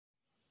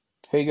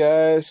Hey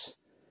guys,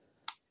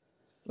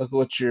 look at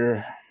what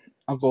your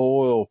Uncle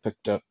Oil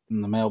picked up in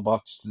the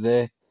mailbox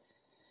today.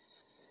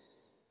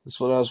 That's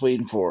what I was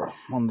waiting for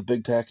on the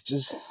big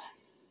packages.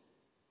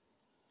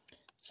 It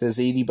says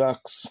 $80,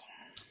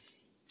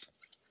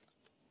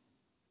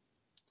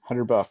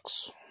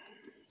 $100,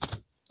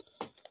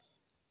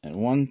 and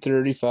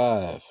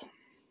 $135.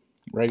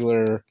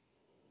 Regular,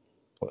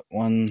 what,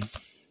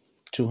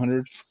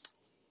 200?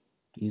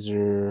 These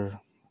are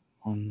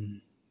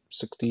 $160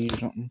 or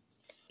something.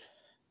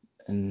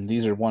 And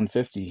these are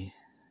 $150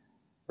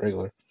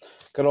 regular.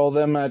 Got all of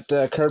them at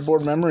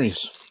Cardboard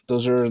Memories.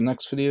 Those are the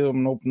next video.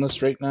 I'm going to open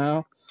this right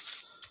now.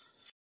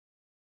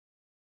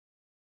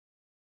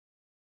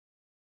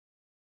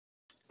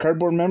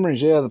 Cardboard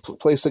Memories, yeah, the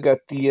place that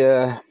got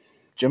the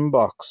gym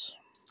box.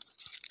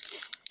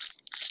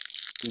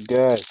 Good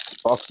guys,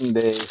 Boxing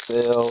Day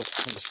sale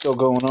is still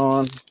going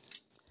on.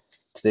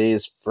 Today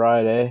is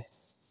Friday.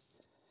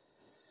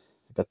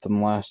 I got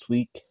them last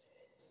week.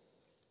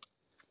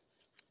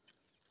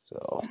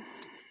 So,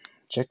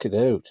 check it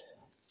out.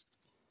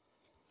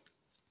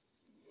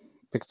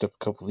 Picked up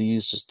a couple of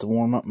these just to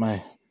warm up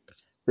my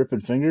ripping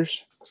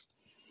fingers.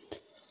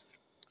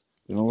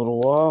 Been a little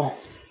while.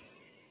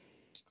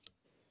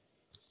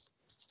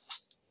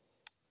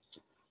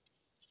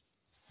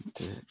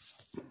 To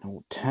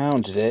old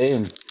town today,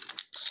 and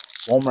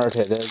Walmart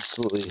had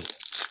absolutely,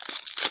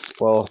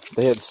 well,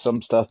 they had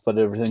some stuff, but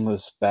everything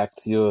was back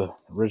to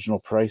original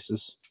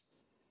prices.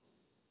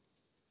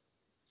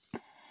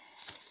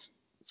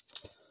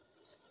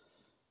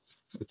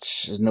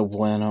 Which is no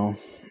bueno.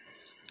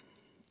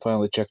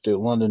 Finally checked out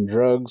London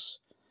Drugs.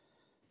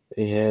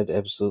 They had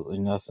absolutely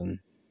nothing.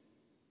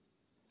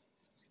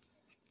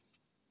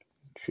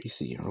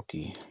 Tracy,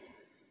 rookie.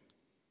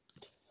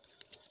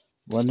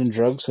 London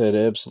Drugs had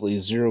absolutely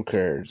zero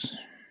cards.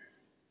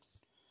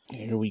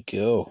 Here we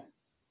go.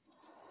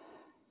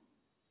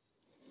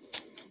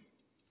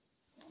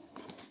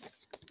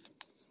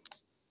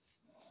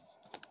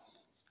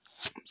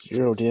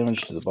 Zero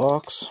damage to the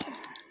box.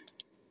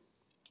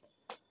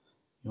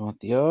 You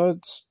want the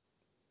odds?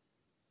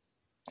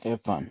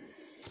 Have fun.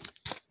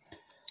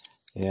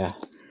 Yeah,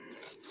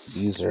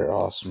 these are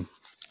awesome.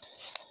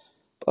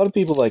 A lot of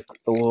people like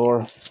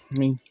Allure. I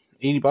mean,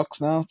 $80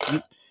 now,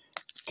 cheap,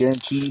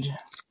 guaranteed.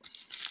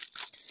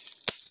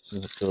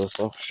 As it goes,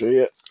 I'll show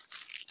you.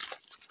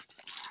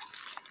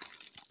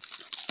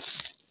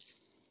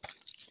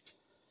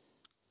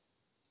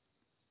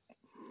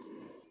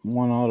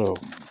 One auto.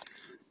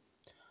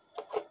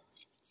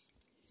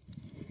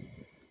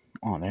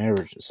 On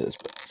average, it says,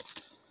 but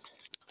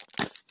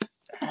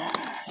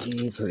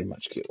you pretty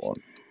much get one.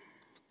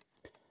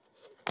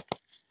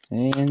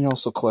 And you're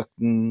also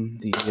collecting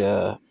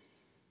the,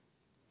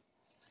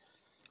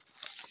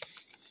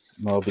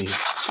 well, it'll be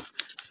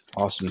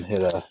awesome to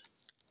hit a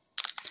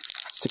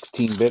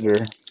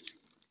 16-bitter.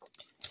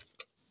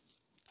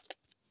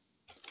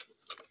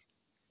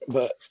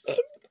 But,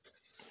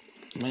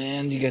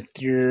 man, you got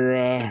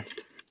your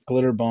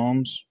glitter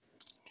bombs.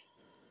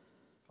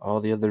 All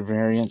the other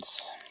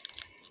variants.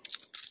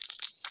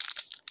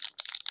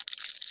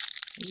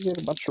 You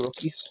get a bunch of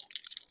rookies.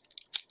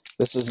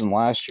 This isn't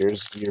last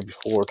year's, the year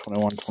before,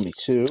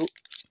 21-22.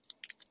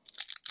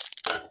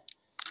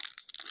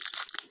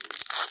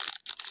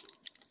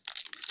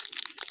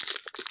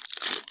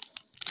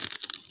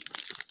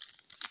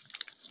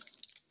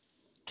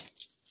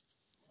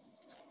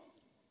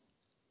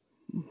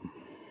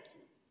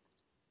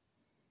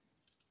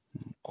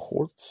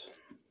 Quartz.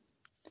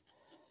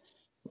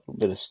 A little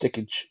bit of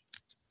stickage.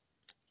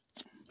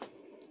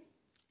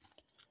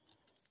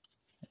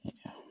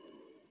 Yeah.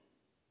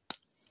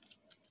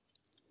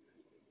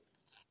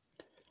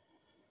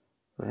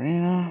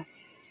 Verena.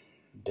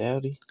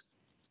 Dowdy.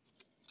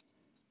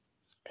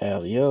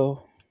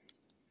 Allure.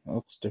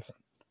 Looks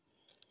different.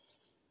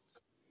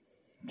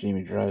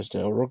 Jamie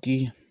Drysdale,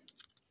 rookie.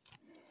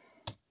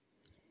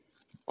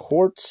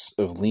 Quartz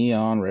of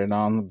Leon right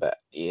on the back.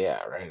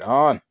 Yeah, right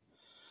on.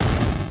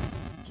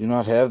 Do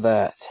not have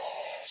that.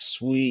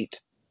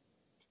 Sweet.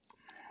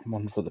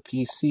 One for the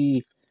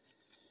PC.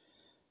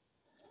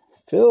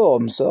 Phil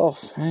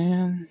himself,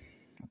 man.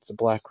 That's a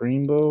black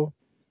rainbow.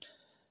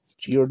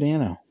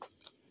 Giordano.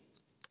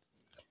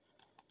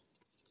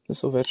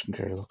 This Ovechkin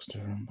card looks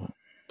different, but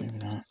maybe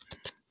not.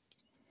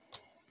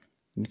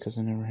 Because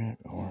I never had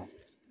it. Or,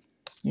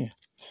 yeah.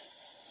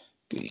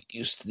 Get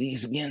used to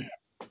these again.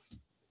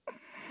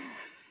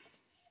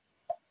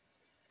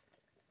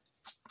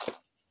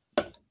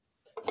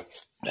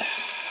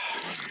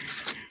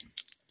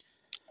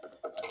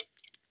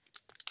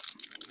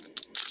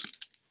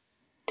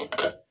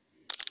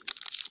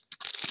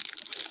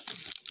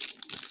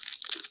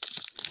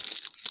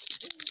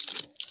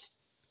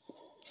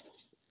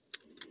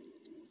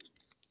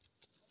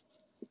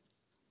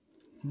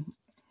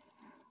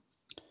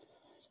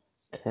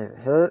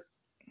 Carter Hurt.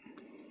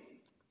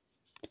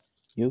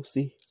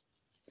 Yossi.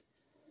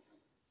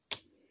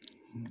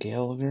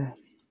 Gallagher.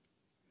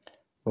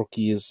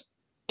 Rookie is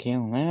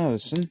Calen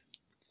Addison.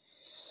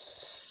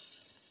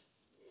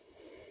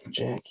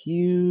 Jack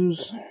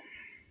Hughes.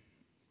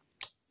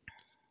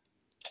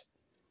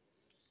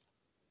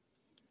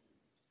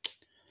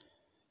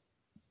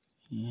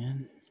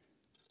 And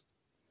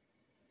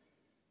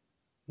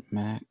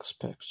Max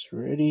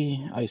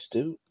Pacioretty, iced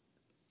out.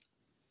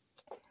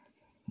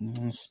 And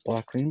this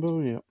Black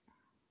Rainbow, yep.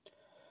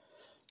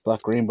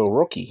 Black Rainbow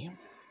rookie.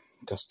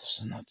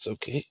 Gustafson, that's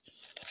okay.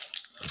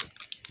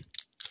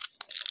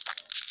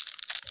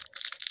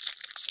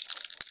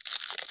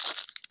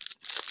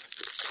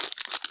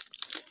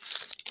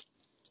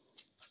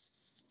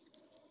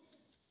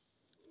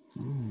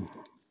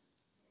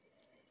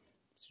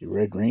 See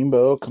Red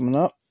Rainbow coming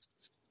up.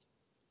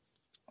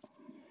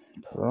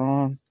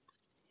 Perron.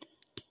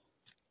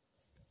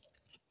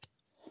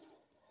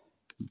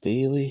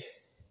 Bailey.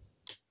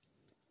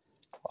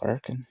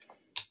 Larkin.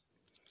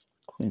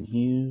 Quinn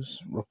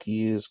Hughes.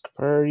 Rookie is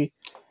Capari.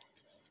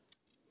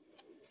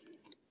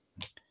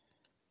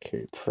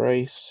 Carey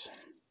Price.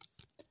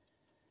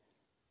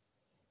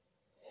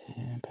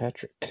 And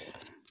Patrick.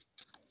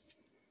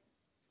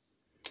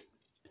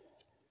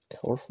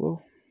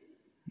 Colorflow.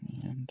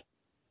 And,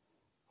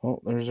 oh,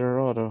 there's our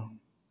auto.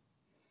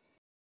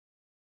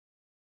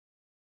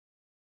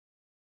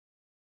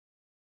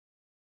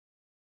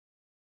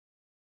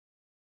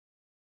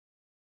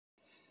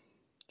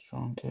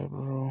 Sean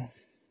Cabral.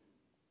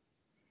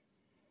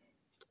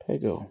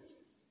 Pego.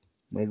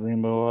 Red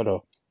Rainbow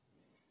auto.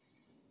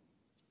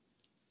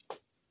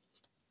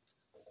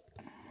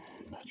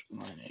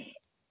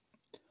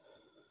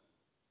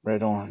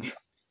 Red Orange.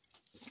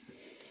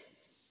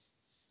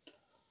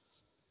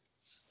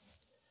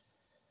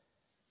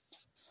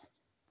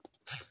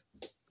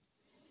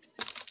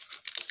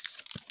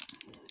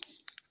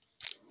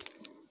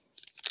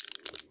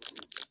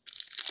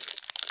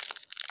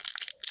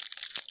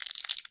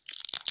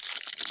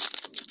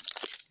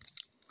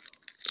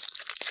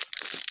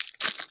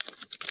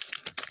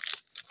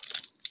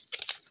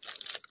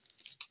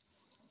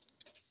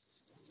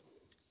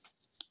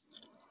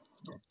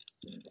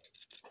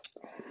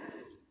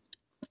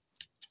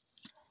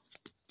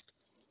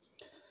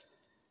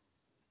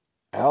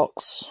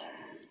 Alex.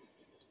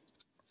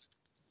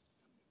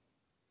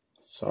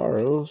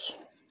 Sorrows.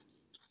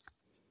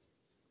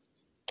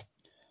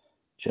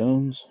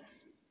 Jones.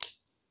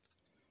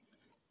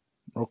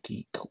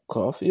 Rookie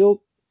Caulfield.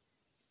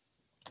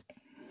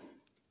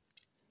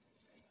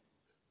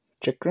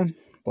 Chikrin.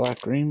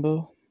 Black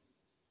Rainbow.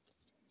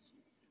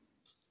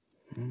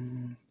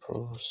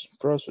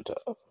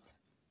 Prosvitov.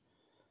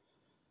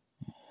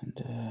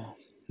 And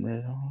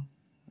red on.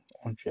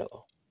 Orange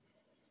yellow.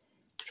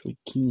 Sweet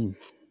Keen.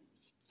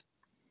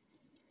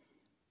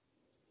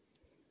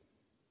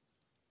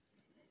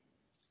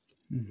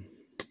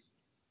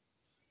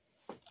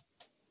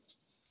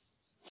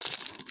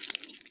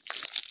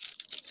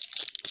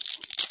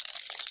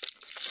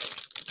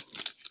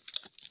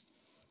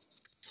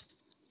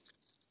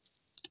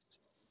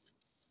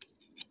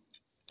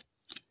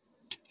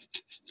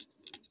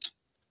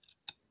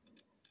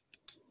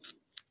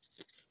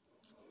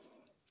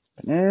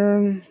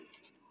 Panarin.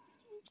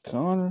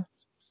 Connor.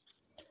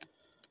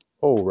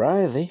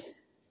 O'Reilly.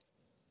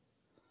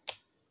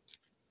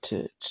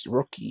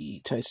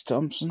 Rookie Tice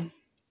Thompson.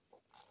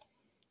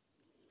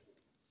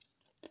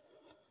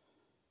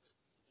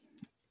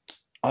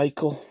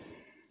 Eichel.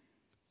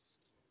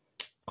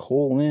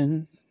 Cole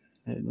Lynn.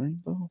 Red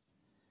Rainbow.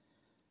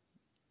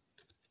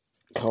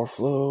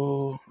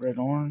 Colorflow. Red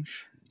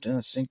Orange.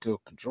 Denisenko.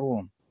 Control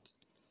 'em.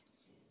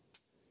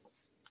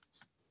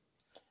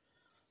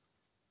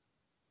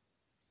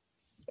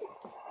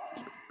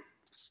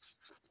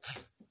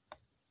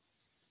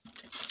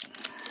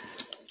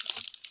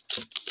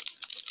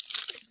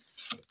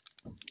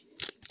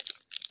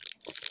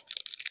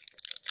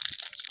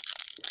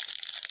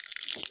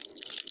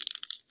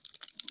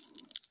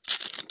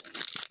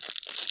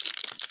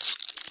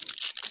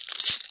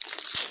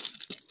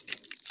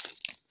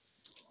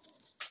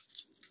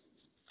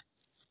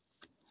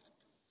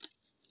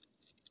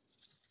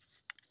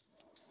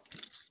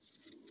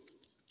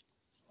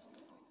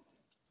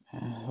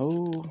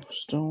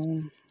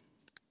 Stone.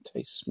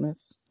 Tice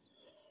Smith.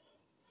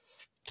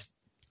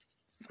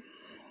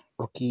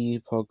 Rookie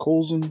Paul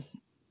Colson.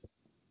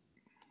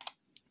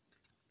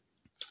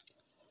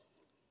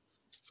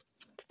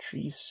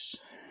 Patrice.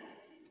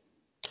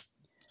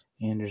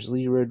 Anders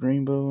Lee Red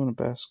Rainbow in a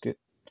basket.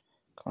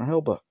 Connor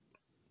Hellbuck.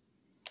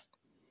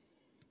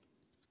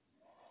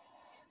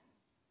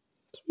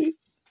 Sweet.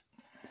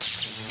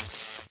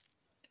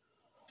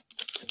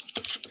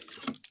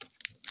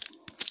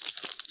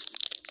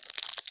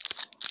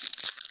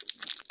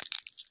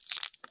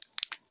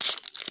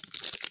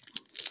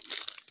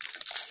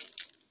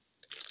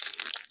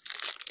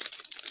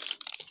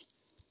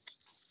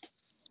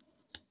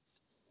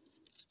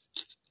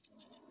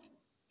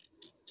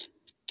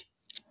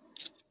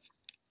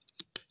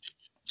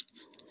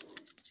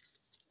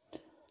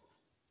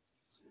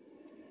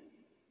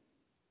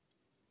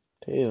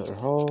 Taylor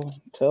Hall.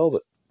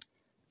 Talbot.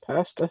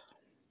 Pasta.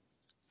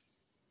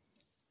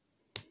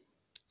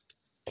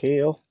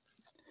 Kale.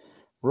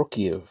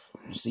 Rookie of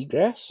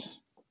Seagrass.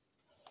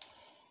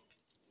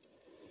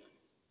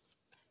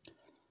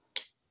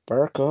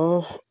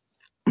 Barkov.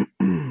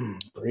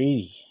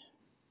 Brady.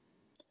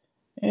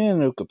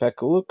 And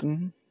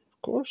Ukapekalukin,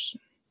 of course.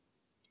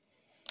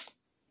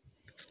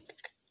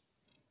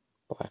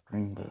 Black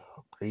Rainbow.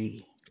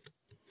 Brady.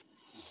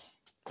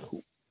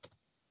 Cool.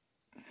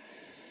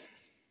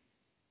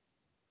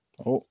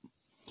 Oh,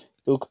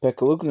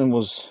 Ukapekalukin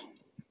was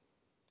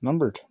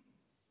numbered.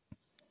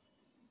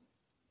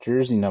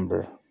 Jersey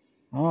number.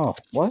 Oh,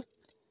 what?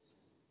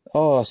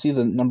 Oh, I see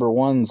the number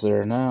 1s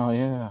there now,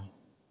 yeah.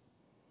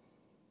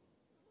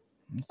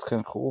 That's kind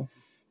of cool.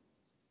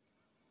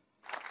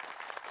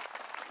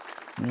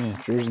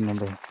 Yeah, jersey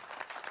number.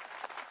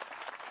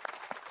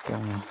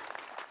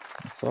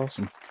 That's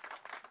awesome.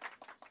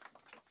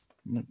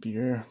 Might be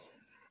your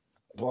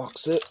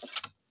box it.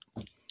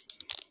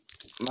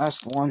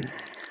 Last one.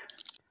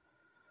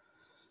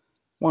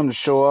 Wanted to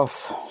show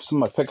off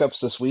some of my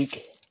pickups this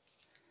week.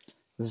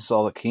 This is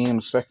all that came. I'm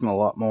expecting a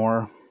lot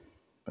more,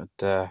 but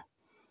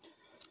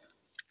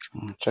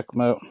check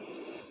them out.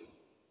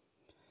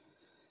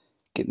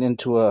 Getting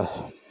into a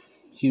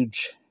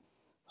huge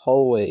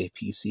Holloway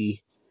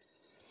PC.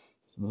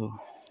 So,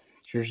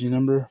 jersey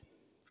number.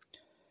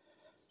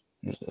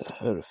 There's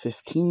out of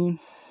 15.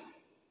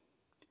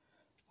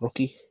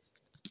 Rookie.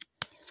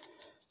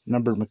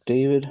 Numbered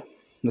McDavid.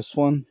 This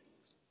one.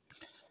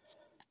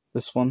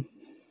 This one.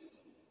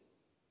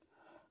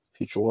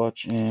 Future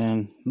Watch.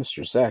 And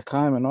Mr. Zach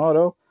Hyman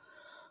auto.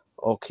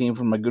 All came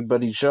from my good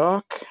buddy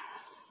Jacques.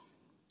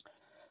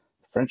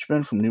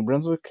 Frenchman from New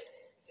Brunswick.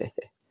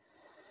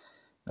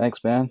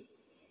 Thanks, man.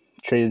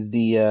 Traded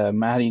the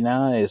Matty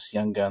Nice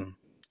Young Gun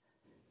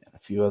and a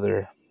few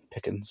other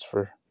pickings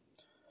for.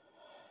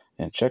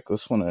 And check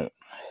this one out.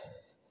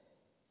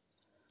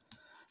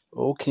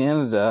 Oh,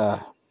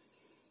 Canada.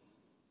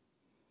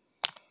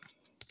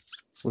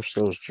 Wish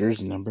that was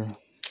jersey number.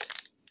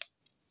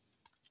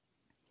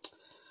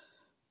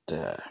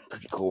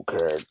 Pretty cool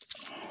card.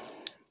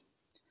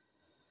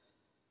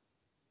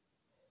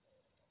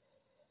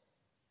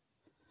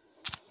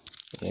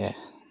 Yeah,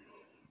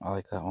 I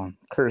like that one.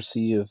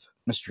 Courtesy of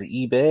Mr.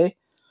 eBay.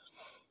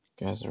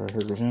 You guys ever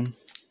heard of him?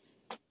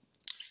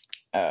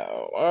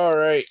 Oh,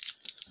 alright.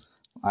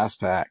 Last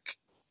pack.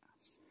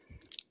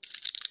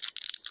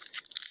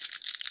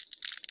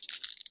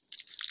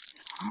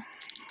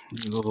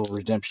 A little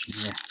redemption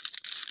here.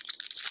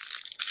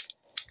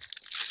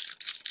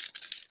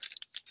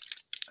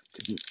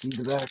 Didn't see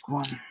the back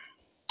one.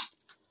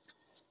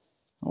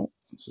 Oh,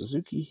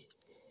 Suzuki.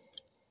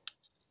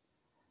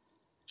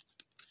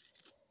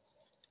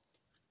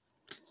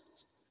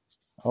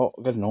 Oh,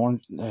 I got an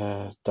orange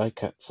die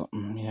cut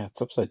something. Yeah,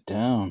 it's upside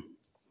down.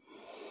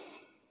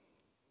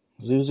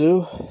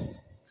 Zuzu.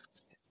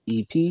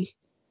 EP.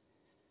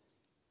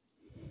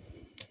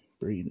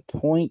 Breeden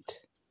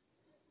Point.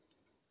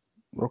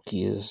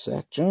 Rookie is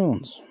Zach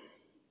Jones.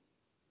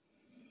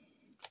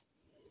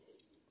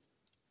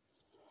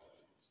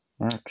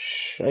 Mark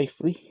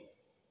Scheifele.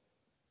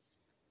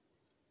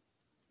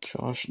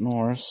 Josh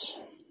Norris.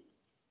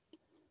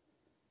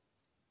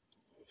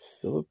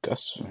 Philip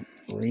Gusson.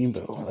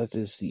 Rainbow. That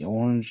is the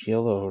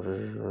orange-yellow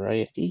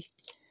variety.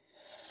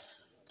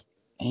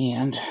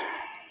 And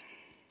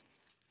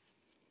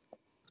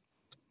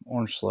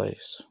orange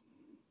slice.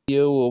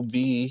 Video will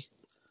be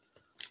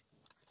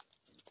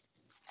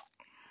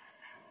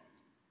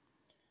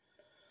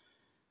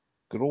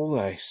good old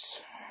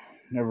ice.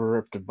 Never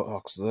ripped a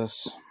box of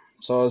this.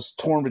 So I was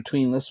torn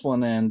between this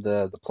one and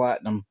the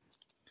platinum.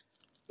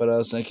 But I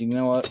was thinking, you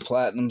know what?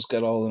 Platinum's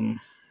got all them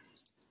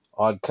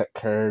odd cut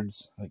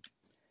cards. Like,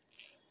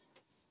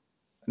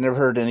 I never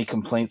heard any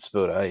complaints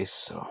about ice,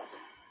 so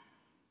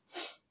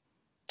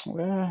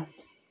well,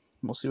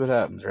 we'll see what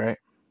happens, right?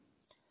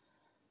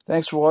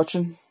 Thanks for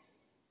watching.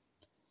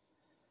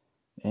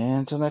 And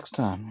until next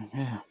time,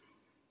 yeah.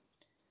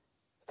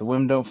 If the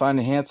women don't find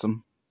you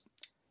handsome,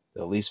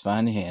 they'll at least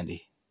find you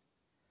handy.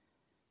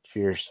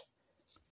 Cheers.